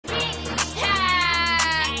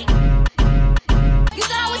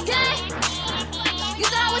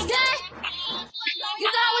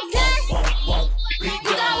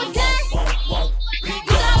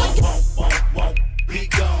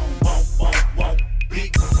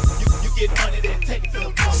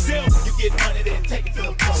get money, then take it to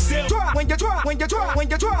the floor. Drive when you drive, when you drive, when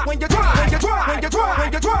you drive, when you drive, when you drive, when you drive,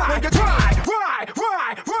 when you drive, when you drive,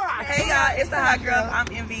 ride. Hey y'all, it's the Hot Girl. I'm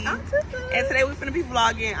Envy. And today we finna be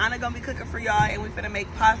vlogging. Anna gonna be cooking for y'all, and we finna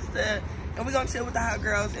make pasta. And we gonna chill with the Hot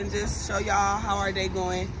Girls and just show y'all how our day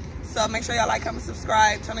going. So make sure y'all like, comment,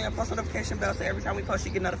 subscribe, turn on your post notification bell so every time we post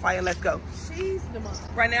you get notified, and let's go. She's the mom.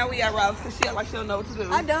 Right now we at Ralph's because she act like she don't know what to do.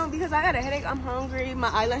 I don't, because I got a headache. I'm hungry. My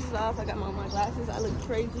eyelashes off. I got my glasses. I look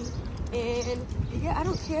crazy. And yeah, I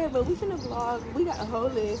don't care, but we finna vlog. We got a whole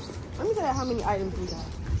list. Let me tell you how many items we got.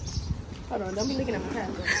 Hold on, don't be looking at my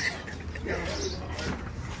tablet.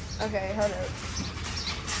 Okay, hold up.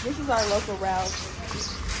 This is our local Ralph's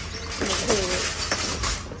in the hood.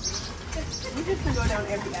 We just can go down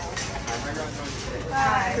every hour.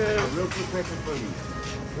 Hi. Real quick question for you.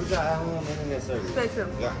 Who got at home internet service?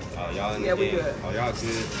 Spectrum. Yeah. Oh, y'all in Yeah, the we game. good. Oh, y'all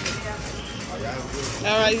good. Oh, y'all good.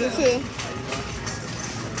 All right, you too.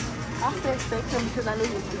 I said Spectrum because I knew you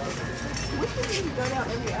would. We should just go down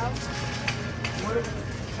every hour.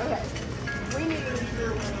 Okay. We need to.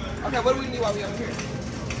 Okay, what do we need while we over here?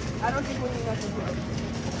 I don't think we need nothing here.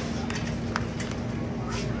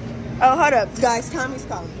 Oh, hold up, guys. Tommy's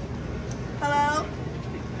calling. Hello?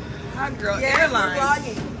 Hot Girl Yes, Airlines. we're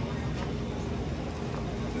vlogging.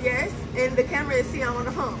 Yes, and the camera is see I'm on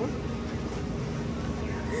the phone.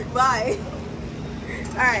 Bye.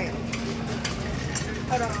 Alright.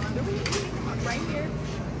 Hold on. Do we need to come right here?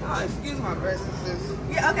 Oh, excuse my breast, sis.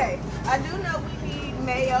 Yeah, okay. I do know we need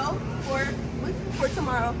mayo for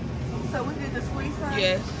tomorrow. So we did the squeeze time?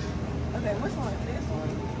 Yes. Okay, which one? This one?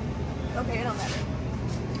 Okay, it don't matter.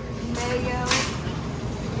 Mayo.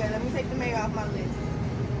 Okay, let me take the mayo off my list.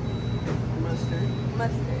 Mustard.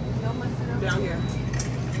 Mustard. No mustard over Down here.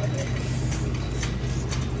 Okay.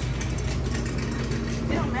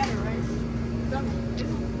 It don't matter, right?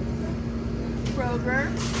 Kroger.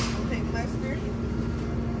 I'll take mustard.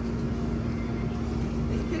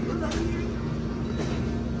 Is pickles over here?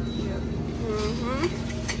 Yep.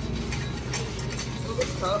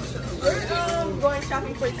 We're going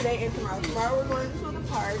shopping for today and tomorrow. Tomorrow we're going to the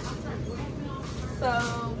park. So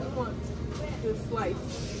we want to slice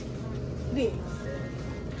these.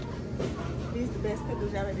 These are the best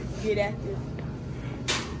pickles y'all ever get active.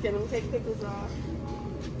 Okay, let me take pickles off.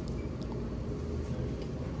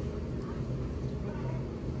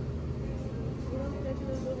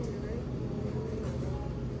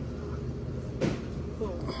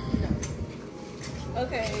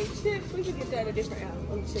 Okay, chips, we can get that a different out.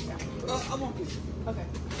 Chip out. I want these. Okay.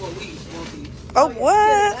 Well, we want these. Oh, yeah,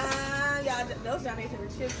 what? Yeah, those y'all ain't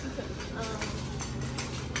favorite chips.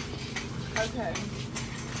 Okay.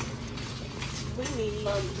 We need.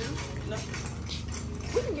 No.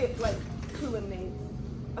 We can get like 2 lemonades.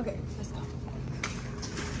 Okay, let's go.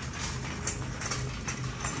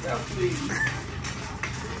 Yeah, please.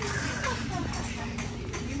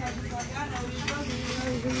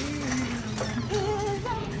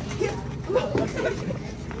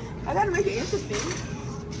 I gotta make it interesting.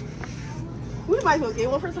 We might as well get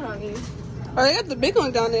one for Tommy. Oh, they got the big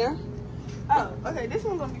one down there. Oh, okay. This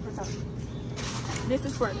one's gonna be for Tommy. This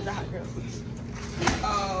is for the Hot Girls.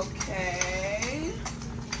 Okay.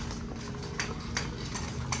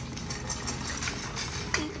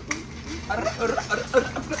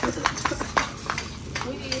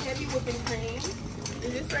 We need heavy whipping cream.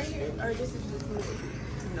 Is this right here, or this is just me?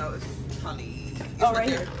 No, it's honey. It's Oh, right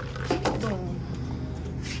here. Boom.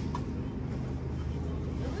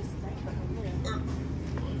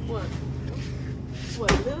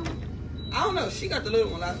 What, little? I don't know. She got the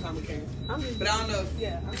little one last time we came. But I don't know if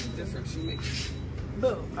it's different. She makes.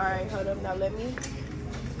 Boom. All right, hold up. Now let me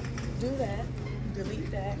do that. Delete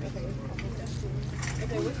that. Okay.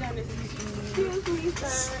 Okay, what's down this? Excuse me, sir.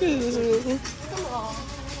 Excuse me. Come on.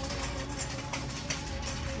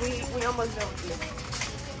 We almost done with this.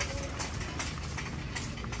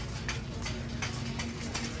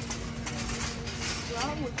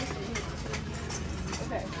 Wrong with this one.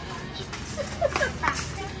 Okay.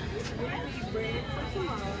 We need bread for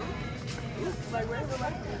tomorrow. Like regular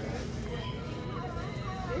bread.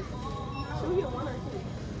 Should we get 1 or 2?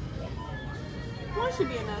 1 should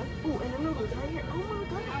be enough. Ooh, and the noodles right here. Oh my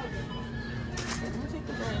gosh. Let me take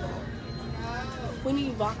the bread out. We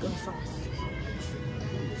need vodka sauce.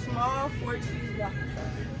 Small 4-cheese vodka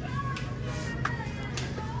sauce.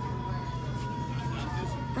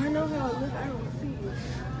 I know how it looks. I don't see it.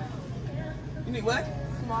 You need what?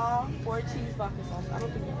 Small 4-cheese vodka sauce. I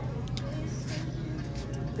don't think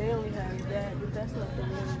they only have that, but that's not the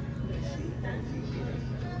one that she.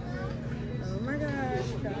 Oh my gosh.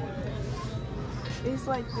 It's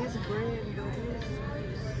like this bread, but it's...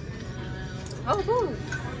 Oh, boom.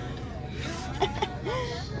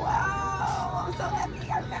 Wow, I'm so happy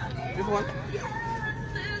I found it. Just one.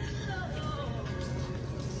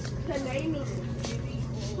 Panay noodles.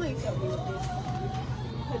 Please help me with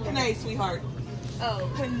this. Panay, sweetheart. Oh.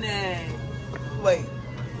 Panay. Wait.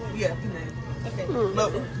 Yeah, Panay. Okay.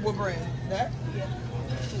 Look, what brand? That? Yeah.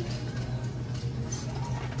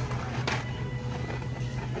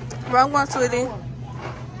 Wrong one, sweetie.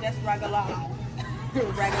 That's Ragaloo.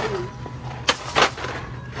 Ragaloo.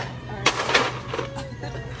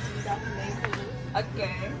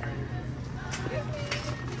 Okay.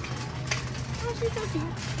 Oh, she's so cute.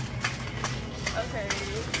 Okay.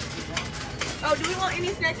 Oh, do we want any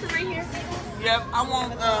snacks right here? Yep, I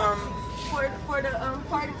want For the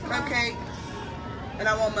party tonight? cupcake and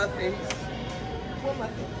I want muffins. What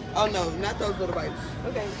muffin? Oh no, not those little bites.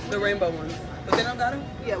 Okay. The rainbow ones. But they don't got them?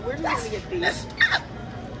 Yeah, we're just gonna get these. Let's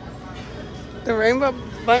The rainbow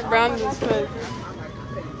bunt brown is good.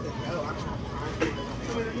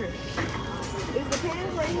 Is the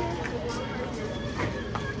pans right here?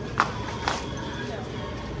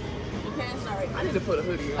 The pans not right. I need to put a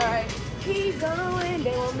hoodie on. Alright. Keep going.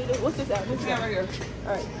 They want me to. What's this out? What's Yeah, that? right here.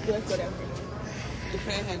 Alright, let's go down here. The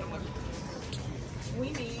panhandler. We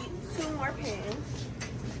need 2 more pans.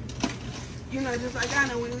 You know, just like I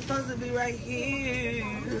know we were supposed to be right here.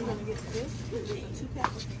 We're gonna get this. This is a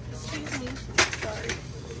 2-pack. Excuse me. Sorry.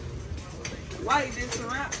 Why you just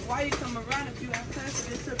around? Why you come around if you have time to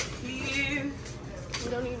disappear? We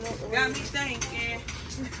don't even know. Got me thinking.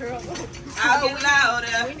 Girl. I'll Oh, get we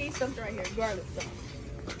louder. need something right here. Garlic sauce.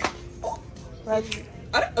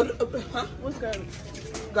 Huh? What's garlic?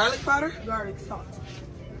 Garlic powder? Garlic salt.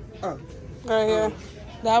 Oh. Right here.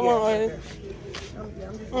 That one was. I'm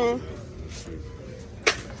just Mm.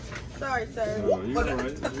 sorry, sir. Oh, you're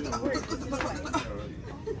right.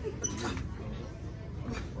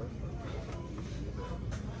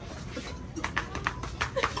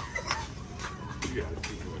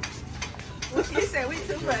 You said we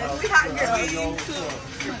too much. We hot girls.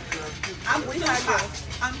 We hot girls.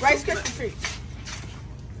 I'm Rice Krispie treats.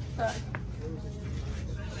 Sorry.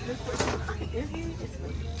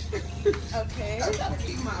 Okay.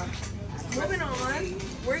 Moving on.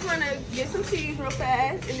 We're gonna get some cheese real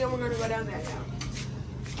fast, and then we're gonna go down that now.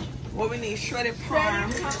 What we need? Shredded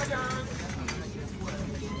Shredded parm. Parmesan.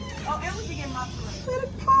 Oh, and we can get mozzarella.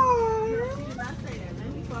 Shredded parm. She did not say that. Let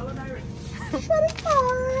me follow directions. Shredded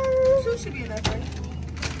parm. 2 should be enough, right?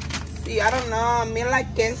 See, I don't know. Me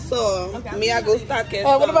like queso. Okay, Me I gusta queso. Hey,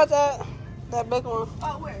 what about that? That big one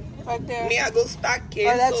Oh, where? right there. Me I gusta queso.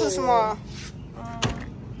 Oh, that's too small.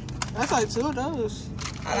 That's like 2 of those.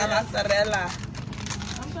 A la mozzarella.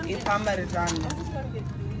 I'm gonna Y get. parmesan. I'm just gonna get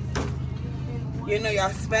these. You know, y'all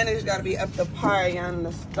Spanish gotta be up to par, you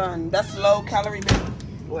understand? That's low calorie, baby.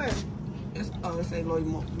 Where? It's, oh, it say low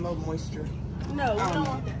moisture. No, we Um, don't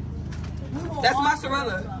want that. We want That's all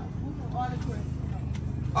mozzarella. the all the crisp.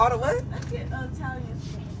 All the what? Let's get Italian.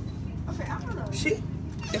 Okay, I don't know.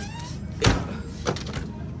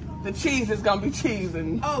 The cheese is gonna be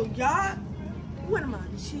cheesing. Oh, y'all. What am I?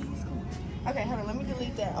 The cheese. Okay, hold on. Let me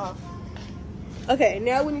delete that off. Okay,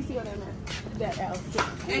 now we need to go down that outfit.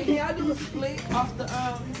 And can y'all do a split off the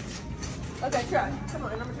Okay, try. Come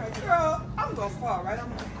on, I'm gonna try. Girl, I'm gonna fall right on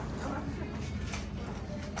my.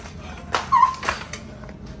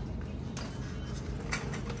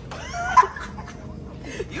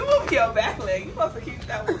 You move your back leg. You supposed to keep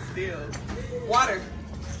that one still. Water.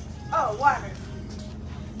 Oh, water.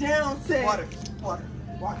 Down set. Water. Water.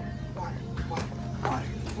 Water. Water. Water.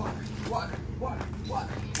 Water. Water. Water. Water.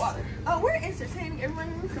 Water. Water. Oh, we're entertaining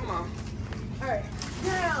everyone. Come on. All right.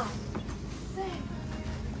 Down. Set.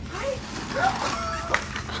 Height.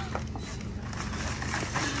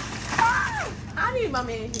 I need my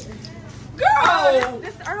man here. Girl!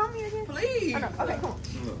 This are on me again? Please. Oh, no. Okay, come on.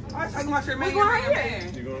 I was talking about your man. We're going Your right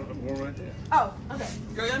man. You're going right there. Oh, okay.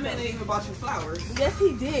 Girl, your man didn't even bought you flowers. Yes,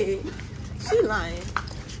 he did. She lying.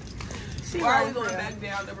 She Why are we lying. going for back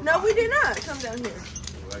down? No, we did not. Come down here.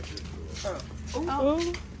 Like this.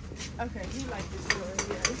 Oh. Okay, you like this story,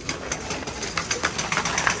 yeah.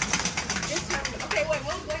 It's time. Okay, wait,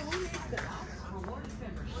 what needs that?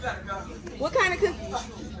 We gotta go. What kind of cookies?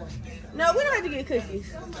 No, we don't have to get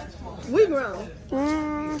cookies. We grown.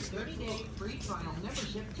 Free trial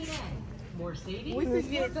membership today. More savings, We could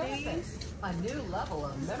get more these. benefits. A new level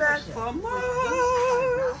of Back membership. for more.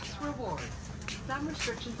 Ralph's Rewards. Some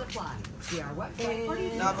restrictions apply. See our website for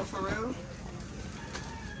details. Nah, but for real.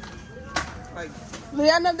 Like, Do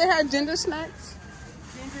y'all know they had ginger snacks?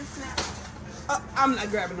 Ginger snaps. I'm not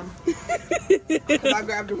grabbing them. 'Cause I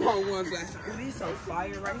grabbed the wrong ones last time. Ooh, these so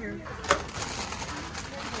fire right here.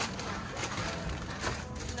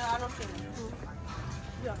 No, I don't see it.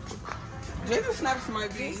 Yeah. Ginger snaps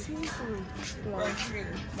might be right here.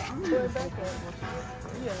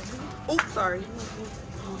 Yeah. Oops, sorry. You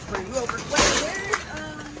over. Wait, where's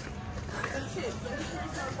the chips? The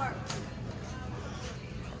chips on bar.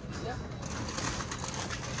 Yep.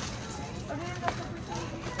 Oh, there's no percent.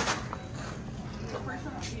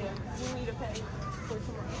 Yeah, we need to pay for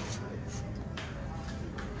tomorrow.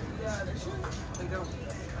 Yeah, they should. They don't.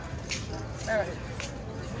 All right.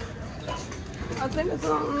 I think it's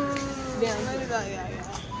on. Yeah, maybe that. Yeah.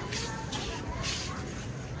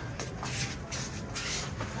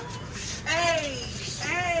 Hey!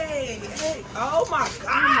 Oh my God!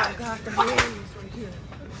 Oh my God, the hand is right here.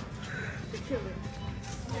 The killer.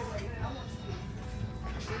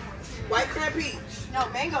 White crab peach. No,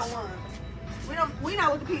 mango one. We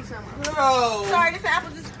not with the peach no more. No. Sorry, this apple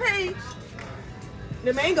just peach.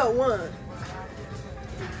 The mango one.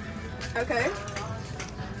 Okay.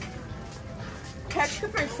 Catch the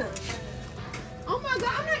person. Oh my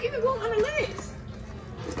God, I'm not even going on the list.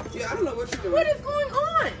 Yeah, I don't know what you're doing. What is going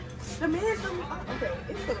on? The man told me. Oh, okay,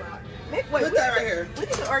 it's a lot. Wait, Put that right here. We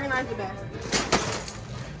need to organize the basket.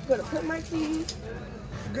 Gonna put my keys.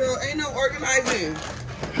 Girl, ain't no organizing.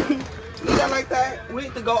 Leave that like that. We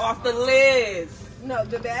need to go off the list. No,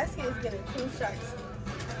 the basket is getting 2 strikes.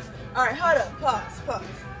 All right, hold up. Pause.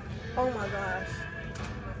 Oh my gosh,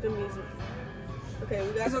 the music. Okay,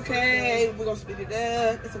 we got. It's okay. We're gonna speed it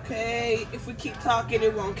up. It's okay. If we keep talking,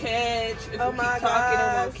 it won't catch. If Oh we my keep talking, it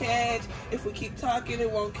won't gosh. catch. If we keep talking,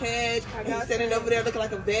 it won't catch. I And got you standing you. over there looking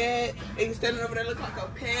like a vet. And you standing over there looking like a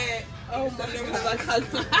pet. Oh And you standing my over there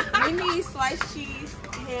like We need sliced cheese,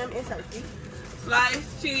 ham, and turkey.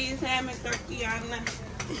 sliced cheese, ham, and turkey.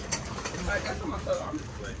 Alright, that's what I'm saying.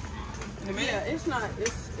 In a minute, Yeah, it's not.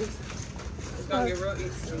 It's it's gonna get real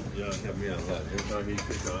easy. Y'all help me out a lot. Every time he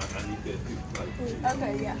pick on, I need that too.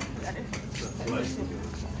 okay. Yeah, got it.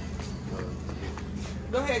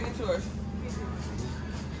 Go ahead, get yours.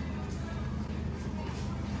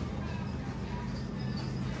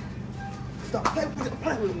 Don't play with me. Don't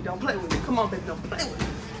play with me. Don't play with me. Come on, baby. Don't play with me.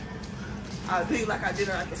 I'll do you like I did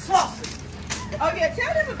her like a sausage. Oh yeah,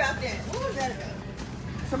 tell them about that. What was that about?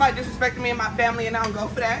 Somebody disrespected me and my family, and I don't go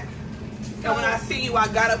for that. And when I see you, I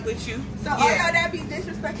got up with you. So all y'all that be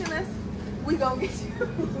disrespecting us, we gonna get you.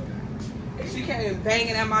 She came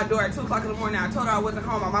banging at my door at 2 o'clock in the morning. I told her I wasn't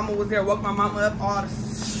home. My mama was there, woke my mama up, all the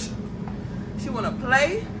she wanna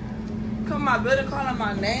play. Come to my building calling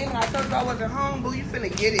my name, and I told her I wasn't home. Boo, you finna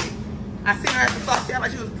get it. I seen her at the sauce. She act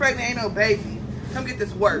like she was pregnant, ain't no baby. Come get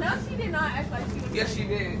this work. No, she did not act like she was. Yes, she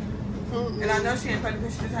did. And I know she ain't pregnant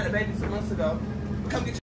because she just had a baby 2 months ago. Come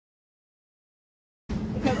get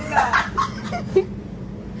Because we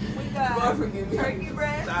got Lord forgive me. turkey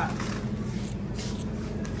breast. Stop.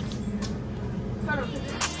 Hold on.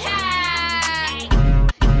 Hey!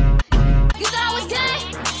 You thought I was good?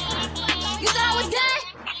 You thought I was good?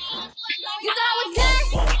 You thought I was good?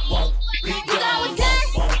 You thought I was good?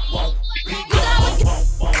 You thought I was good?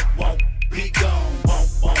 Be gone,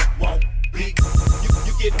 won't be.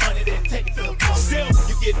 You get money, then take it to the floor.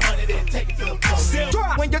 You get money, then take it to the floor.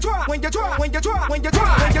 When you drop, when you drop, when you drop, when you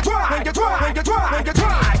drop, when you drop, when you drop, when you drop, when you drop.